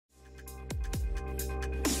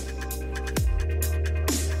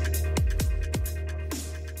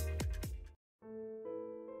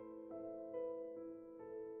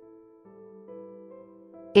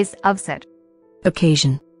इस अवसर,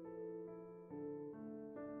 occasion,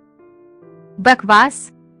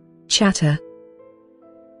 बकवास, chatter,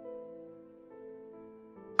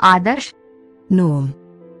 आदर्श, norm,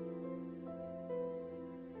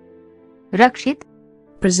 रक्षित,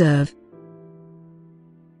 preserve,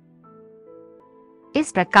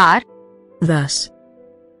 इस प्रकार, thus,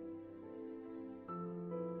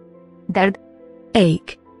 दर्द,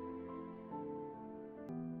 ache,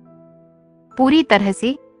 पूरी तरह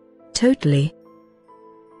से, totally,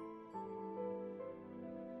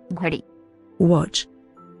 घड़ी, watch,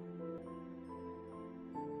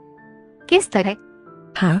 किस तरह,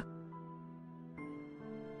 how,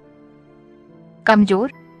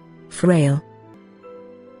 कमजोर, frail,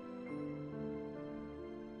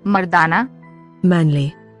 मर्दाना, manly,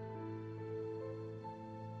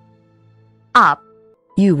 आप,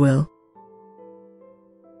 you will,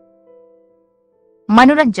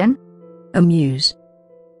 मनोरंजन, amuse,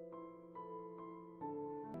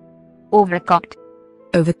 overcoat,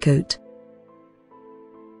 overcoat,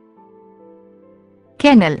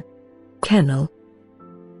 kennel, kennel,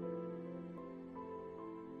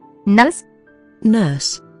 nurse,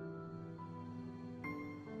 nurse,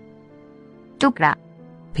 टुकड़ा,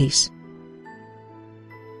 piece,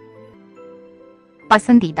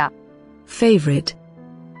 पसंदीदा, favorite,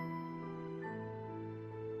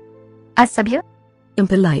 असभ्य,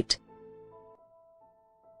 impolite,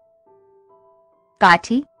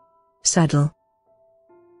 काठी, saddle,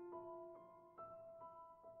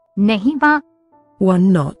 नहीं वा, one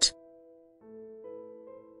not,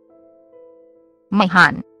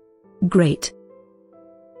 महान, great,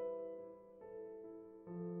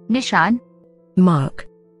 निशान, mark,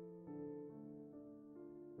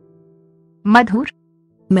 मधुर,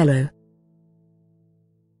 mellow,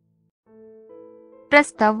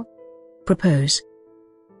 प्रस्ताव, propose,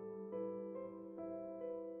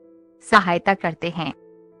 सहायता करते हैं,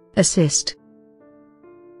 assist,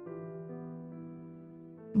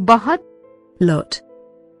 बहुत, lot,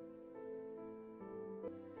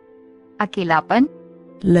 अकेलापन,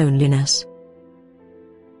 loneliness,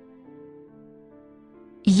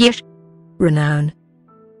 यश, renown,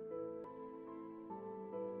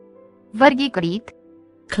 वर्गीकृत,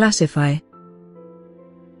 classify,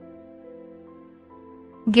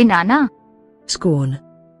 गिनाना, scorn,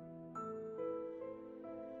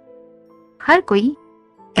 हर कोई,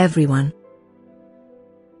 everyone,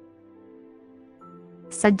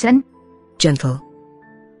 सज्जन, gentle,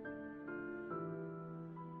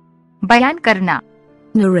 बयान करना,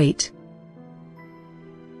 narrate,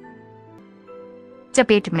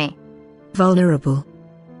 चपेट में, vulnerable,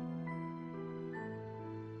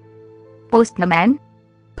 पोस्टमैन,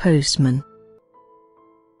 postman,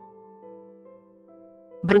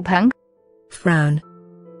 भ्रूभंग, frown,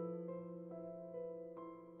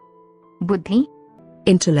 बुद्धि,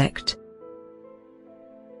 intellect,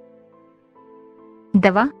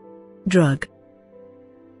 दवा, drug,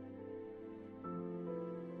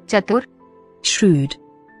 चतुर, shrewd,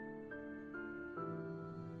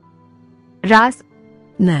 रास,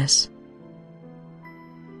 ness,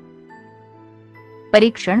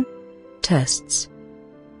 परीक्षण, tests,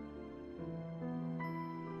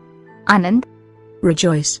 आनंद,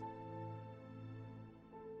 rejoice,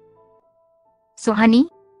 सुहानी,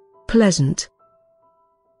 pleasant,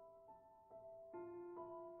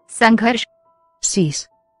 संघर्ष, cease,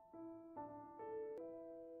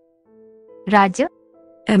 राज्य,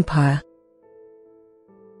 empire,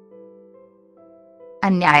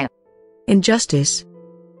 अन्याय, injustice,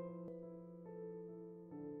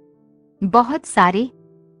 बहुत सारे,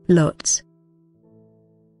 lots,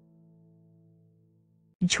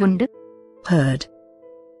 झुंड, herd,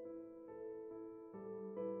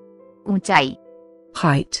 ऊंचाई,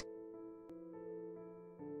 height,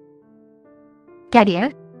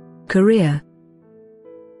 कैरियर, career,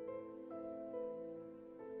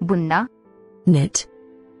 बुनना, knit,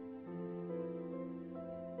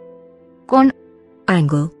 कोण,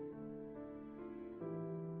 angle,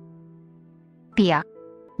 पिया,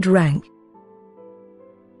 drank,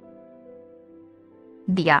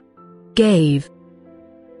 दिया, gave,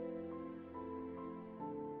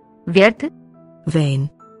 व्यर्थ, vain,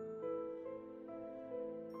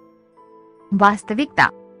 वास्तविकता,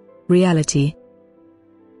 reality,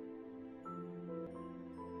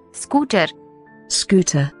 स्कूटर,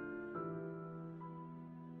 scooter,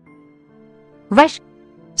 वश,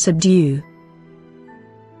 subdue,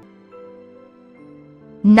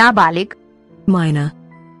 नाबालिग, minor,